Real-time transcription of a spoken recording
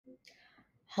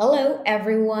Hello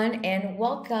everyone and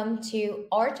welcome to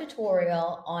our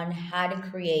tutorial on how to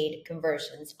create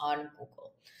conversions on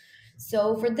Google.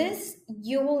 So for this,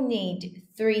 you will need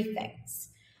three things.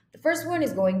 The first one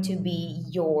is going to be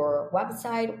your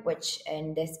website, which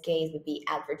in this case would be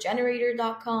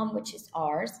advertgenerator.com, which is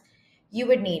ours. You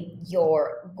would need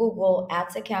your Google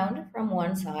Ads account from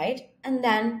one side and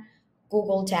then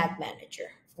Google Tag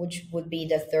Manager, which would be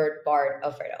the third part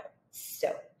of it all.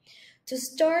 So to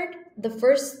start, the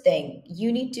first thing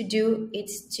you need to do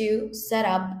is to set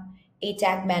up a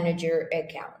tag manager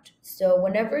account. So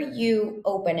whenever you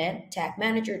open it,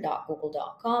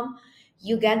 tagmanager.google.com,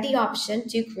 you get the option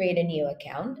to create a new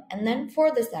account. And then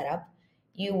for the setup,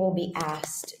 you will be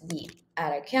asked the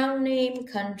add account name,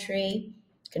 country,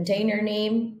 container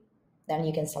name. Then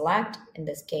you can select, in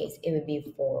this case, it would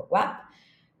be for web,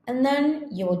 and then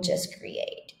you will just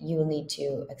create. You will need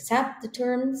to accept the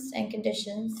terms and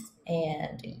conditions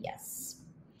and yes.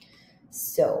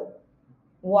 So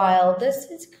while this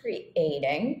is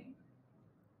creating,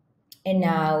 and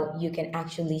now you can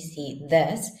actually see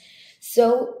this.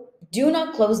 So do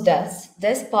not close this.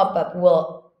 This pop-up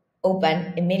will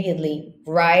open immediately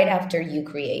right after you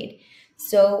create.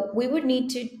 So we would need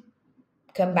to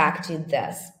come back to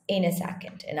this in a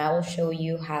second, and I will show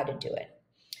you how to do it.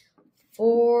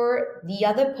 For the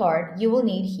other part, you will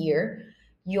need here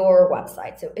your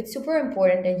website. So it's super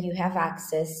important that you have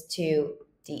access to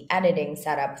the editing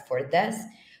setup for this,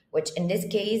 which in this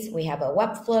case, we have a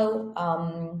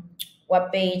Webflow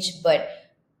web page, but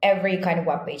every kind of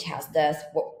web page has this: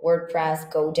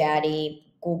 WordPress, GoDaddy,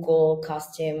 Google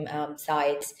custom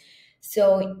sites.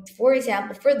 So for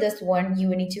example, for this one, you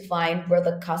will need to find where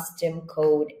the custom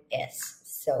code is.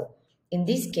 So in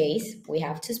this case, we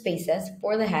have two spaces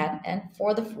for the head and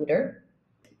for the footer.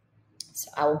 So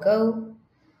I'll go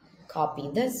copy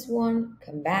this one,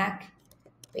 come back,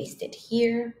 paste it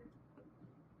here.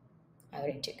 I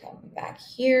need to come back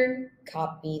here,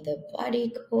 copy the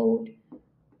body code,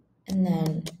 and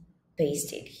then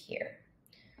paste it here.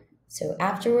 So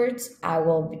afterwards, I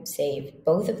will save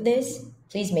both of this.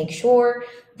 Please make sure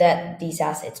that these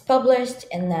assets published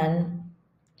and then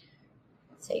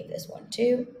save this one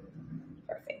too.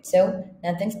 Perfect. So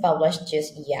nothing's published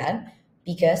just yet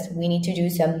because we need to do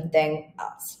something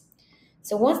else.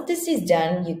 So once this is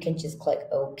done, you can just click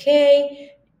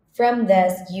OK. From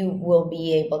this, you will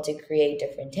be able to create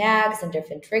different tags and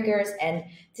different triggers. And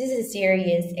this is a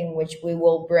series in which we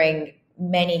will bring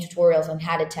many tutorials on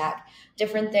how to tag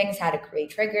different things, how to create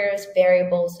triggers,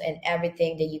 variables, and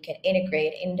everything that you can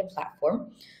integrate in the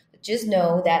platform. But just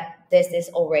know that this is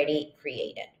already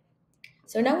created.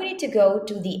 So now we need to go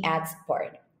to the ads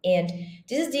part. And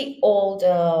this is the old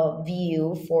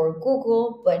view for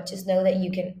Google, but just know that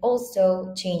you can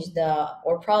also change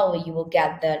or probably you will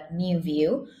get the new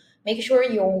view. Make sure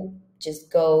you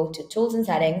just go to tools and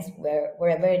settings,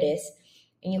 wherever it is,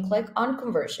 and you click on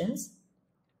conversions.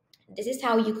 This is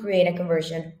how you create a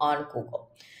conversion on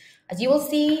Google. As you will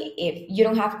see, if you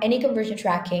don't have any conversion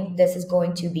tracking, this is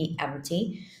going to be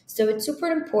empty. So it's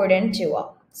super important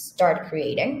to start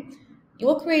creating. You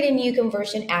will create a new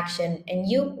conversion action and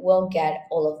you will get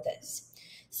all of this.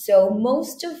 So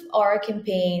most of our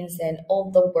campaigns and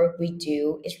all the work we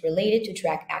do is related to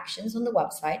track actions on the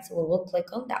website. So we will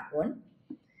click on that one.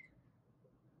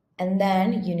 And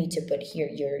then you need to put here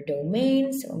your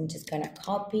domain. So I'm just gonna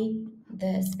copy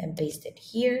this and paste it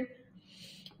here.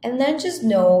 And then just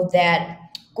know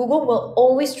that Google will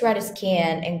always try to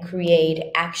scan and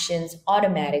create actions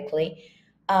automatically.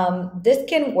 This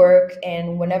can work,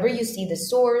 and whenever you see the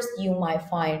source, you might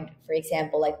find, for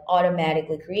example, like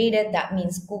automatically created. That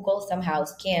means Google somehow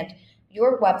scanned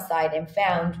your website and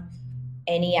found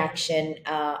any action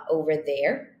over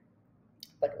there.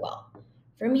 But well,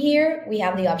 from here, we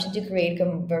have the option to create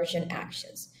conversion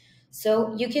actions.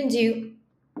 So you can do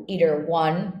either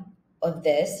one of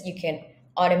this. You can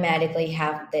automatically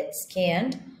have that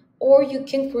scanned, or you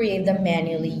can create them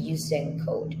manually using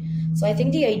code. So I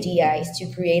think the idea is to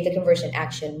create the conversion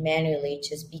action manually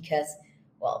just because,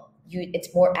 well,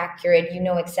 it's more accurate. You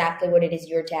know exactly what it is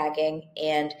you're tagging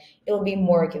and it will be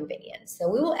more convenient. So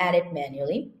we will add it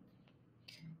manually.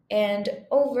 And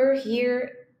over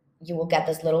here, you will get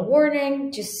this little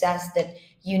warning, just says that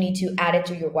you need to add it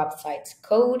to your website's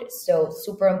code. So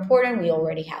super important. We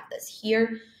already have this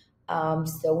here.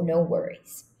 So no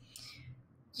worries.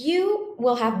 You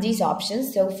will have these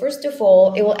options. So first of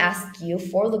all, it will ask you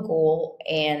for the goal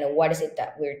and what is it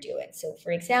that we're doing. So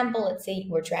for example, let's say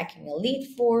we're tracking a lead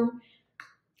form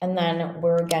and then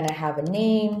we're gonna have a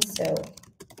name. So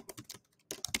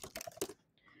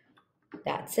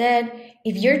That's it.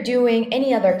 If you're doing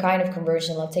any other kind of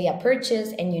conversion, let's say a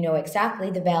purchase, and you know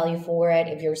exactly the value for it,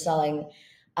 if you're selling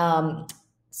um,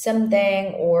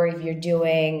 something, or if you're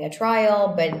doing a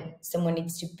trial, but someone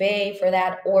needs to pay for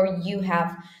that, or you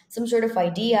have some sort of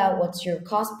idea what's your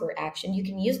cost per action, you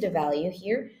can use the value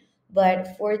here.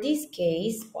 But for this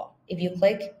case, well, if you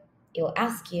click, it will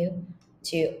ask you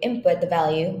to input the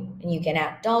value, and you can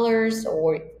add dollars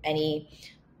or any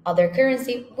other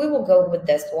currency. We will go with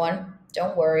this one.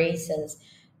 Don't worry, since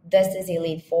this is a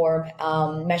lead form,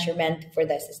 measurement for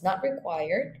this is not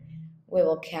required. We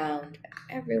will count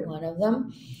every one of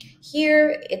them.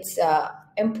 Here, it's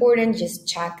important, just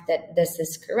check that this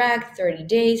is correct, 30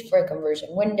 days for a conversion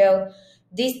window.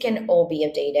 These can all be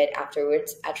updated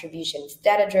afterwards. Attribution is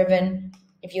data-driven.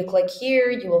 If you click here,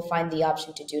 you will find the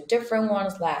option to do different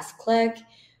ones, last click.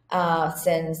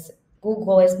 Since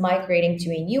Google is migrating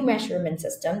to a new measurement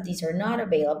system, these are not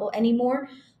available anymore,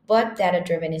 but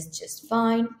data-driven is just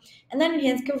fine. And then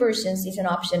enhanced conversions is an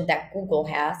option that Google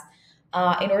has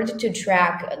in order to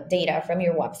track data from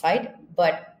your website,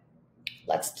 but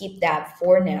let's keep that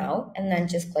for now, and then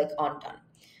just click on done.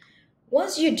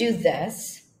 Once you do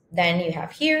this, then you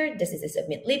have here, this is a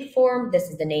submit lead form, this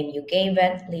is the name you gave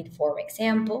it, lead form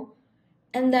example,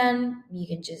 and then you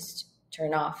can just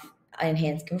turn off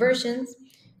enhanced conversions.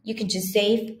 You can just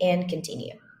save and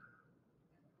continue.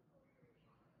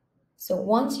 So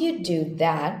once you do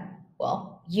that,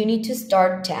 well, you need to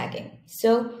start tagging.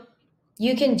 So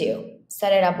you can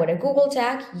set it up with a Google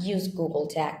tag, use Google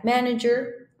Tag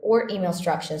Manager, or email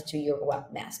instructions to your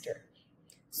webmaster.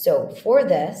 So for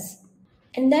this,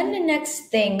 and then the next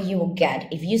thing you will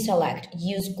get if you select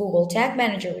use Google Tag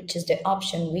Manager, which is the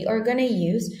option we are going to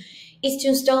use, is to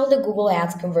install the Google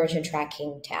Ads conversion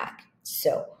tracking tag.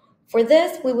 So for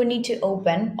this, we would need to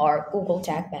open our Google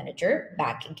Tag Manager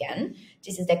back again.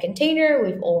 This is the container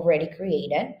we've already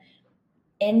created.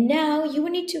 And now you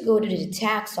would need to go to the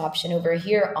tags option over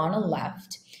here on the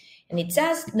left. And it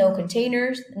says no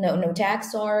containers, no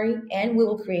tags, sorry, and we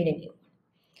will create a new one.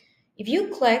 If you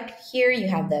click here, you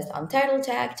have this untitled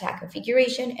tag, tag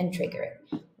configuration, and trigger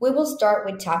it. We will start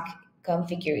with tag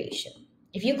configuration.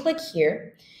 If you click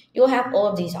here, you'll have all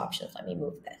of these options. Let me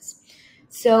move this.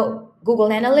 So Google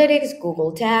Analytics,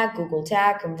 Google Tag,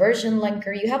 Conversion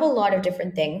Linker, you have a lot of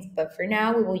different things, but for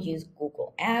now we will use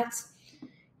Google Ads.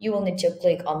 You will need to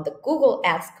click on the Google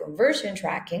Ads conversion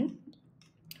tracking,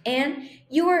 and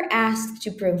you are asked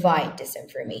to provide this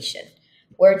information.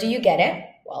 Where do you get it?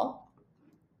 Well,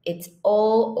 it's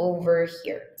all over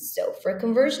here. So for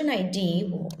conversion ID,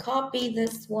 we'll copy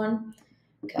this one,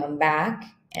 come back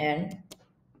and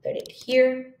put it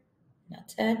here.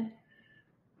 That's it.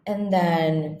 And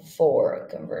then for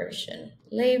conversion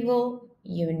label,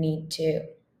 you need to,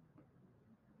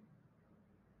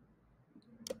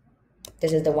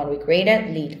 this is the one we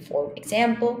created, lead form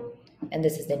example, and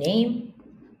this is the name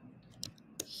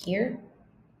here.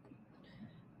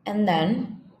 And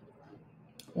then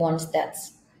once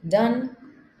that's done,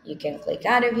 you can click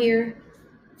out of here.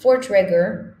 For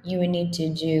trigger, you will need to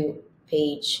do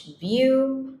page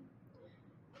view,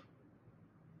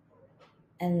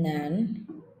 and then,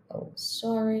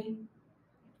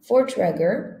 for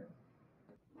trigger,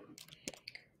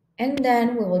 and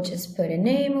then we will just put a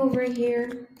name over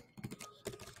here,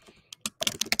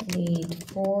 lead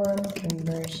form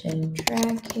conversion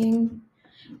tracking,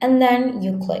 and then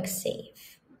you click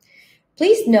save.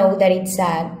 Please note that it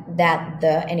said that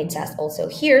and it says also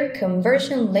here,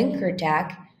 conversion linker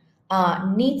tag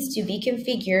needs to be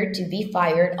configured to be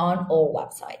fired on all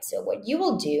websites. So what you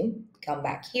will do, come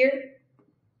back here,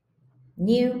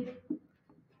 new,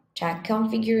 tag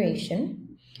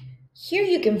configuration. Here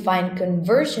you can find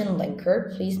conversion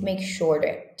linker. Please make sure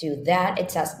to do that.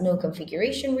 It says no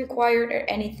configuration required or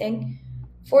anything.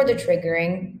 For the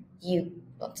triggering,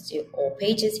 let's do all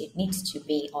pages. It needs to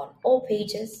be on all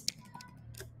pages.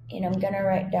 And I'm gonna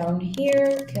write down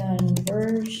here,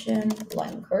 conversion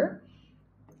linker,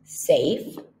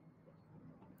 save,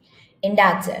 and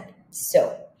that's it.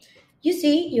 So you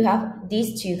see you have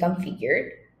these two configured.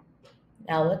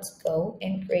 Now let's go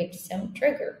and create some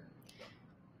trigger.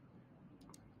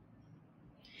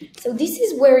 So this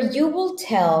is where you will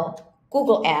tell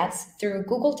Google Ads through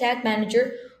Google Tag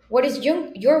Manager, what is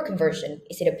your conversion?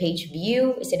 Is it a page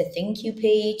view? Is it a thank you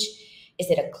page? Is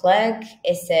it a click?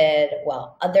 Is it,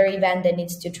 other event that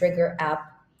needs to trigger up?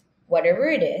 Whatever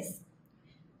it is,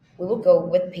 we will go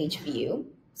with page view.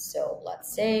 So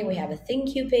let's say we have a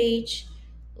thank you page.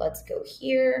 Let's go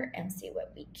here and see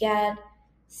what we get.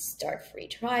 Start free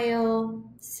trial.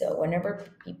 So whenever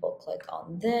people click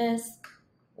on this,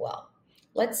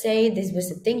 let's say this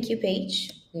was a thank you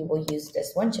page. We will use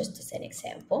this one just as an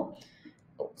example.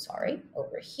 Oh, sorry,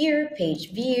 over here,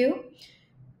 page view.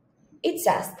 It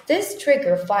says this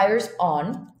trigger fires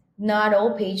on not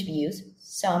all page views,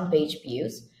 some page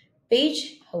views.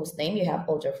 Page host name, you have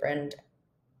all different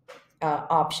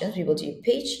options. We will do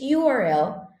page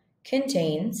URL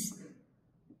contains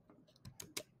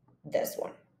this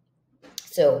one.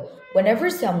 So whenever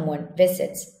someone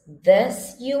visits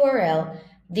this URL,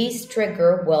 this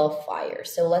trigger will fire.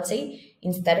 So let's say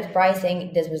instead of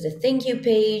pricing, this was a thank you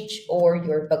page or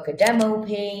your book a demo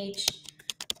page,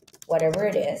 whatever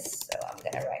it is. So I'm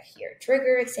going to write here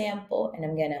trigger example and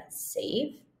I'm going to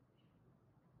save.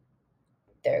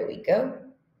 There we go.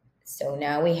 So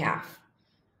now we have,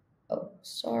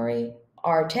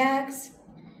 our tags,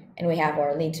 and we have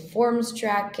our lead forms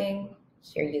tracking.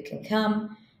 Here you can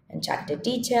come and check the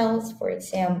details. For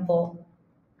example,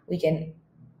 we can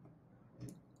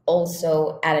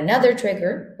also add another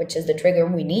trigger, which is the trigger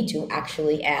we need to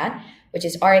actually add, which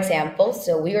is our example.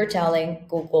 So we are telling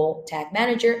Google Tag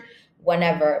Manager,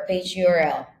 whenever a page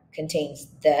URL contains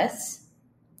this,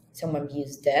 someone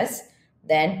views this,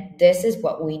 then this is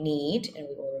what we need, and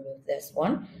we will remove this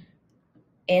one.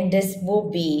 And this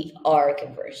will be our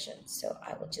conversion. So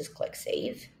I will just click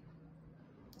save.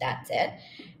 That's it.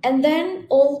 And then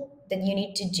all that you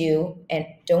need to do, and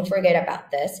don't forget about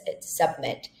this, it's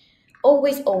submit.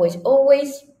 Always, always,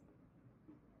 always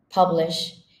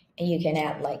publish. And you can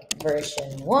add like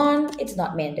version 1. It's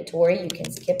not mandatory. You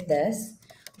can skip this,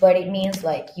 but it means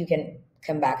like you can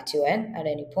come back to it at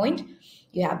any point.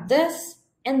 You have this,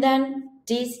 and then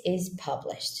this is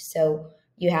published. So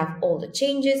you have all the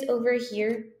changes over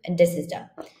here, and this is done.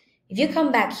 If you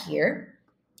come back here,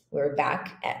 we're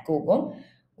back at Google.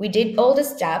 We did all the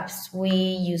steps. We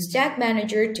used Tag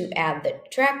Manager to add the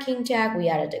tracking tag. We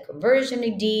added the conversion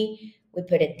ID. We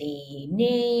put it the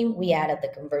name. We added the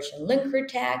conversion linker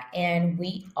tag, and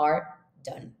we are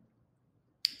done.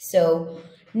 So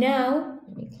now,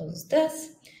 let me close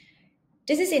this.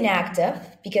 This is inactive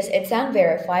because it's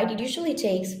unverified.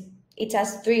 It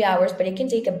says 3 hours, but it can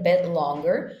take a bit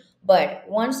longer. But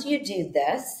once you do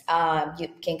this, you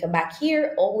can come back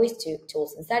here, always to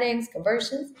tools and settings,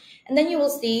 conversions, and then you will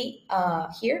see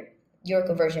here your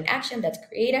conversion action that's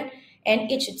created, and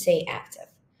it should say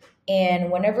active. And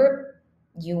whenever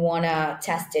you want to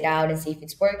test it out and see if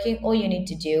it's working, all you need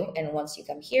to do, and once you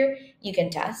come here, you can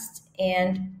test,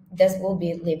 and this will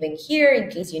be living here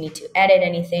in case you need to edit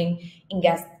anything, in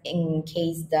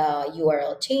case the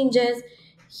URL changes.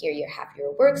 Here you have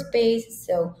your workspace.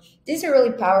 So this is a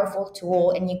really powerful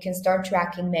tool, and you can start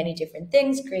tracking many different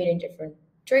things, creating different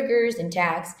triggers and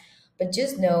tags. But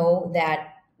just know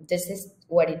that this is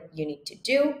what you need to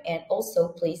do. And also,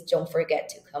 please don't forget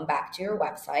to come back to your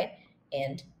website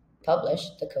and publish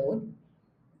the code.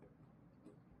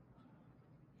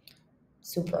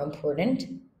 Super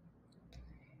important.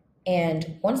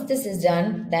 And once this is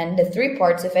done, then the 3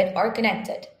 parts of it are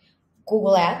connected.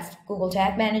 Google Ads, Google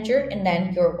Tag Manager, and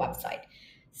then your website.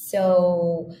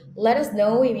 So let us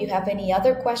know if you have any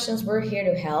other questions. We're here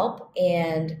to help.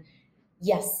 And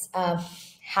yes,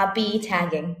 happy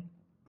tagging.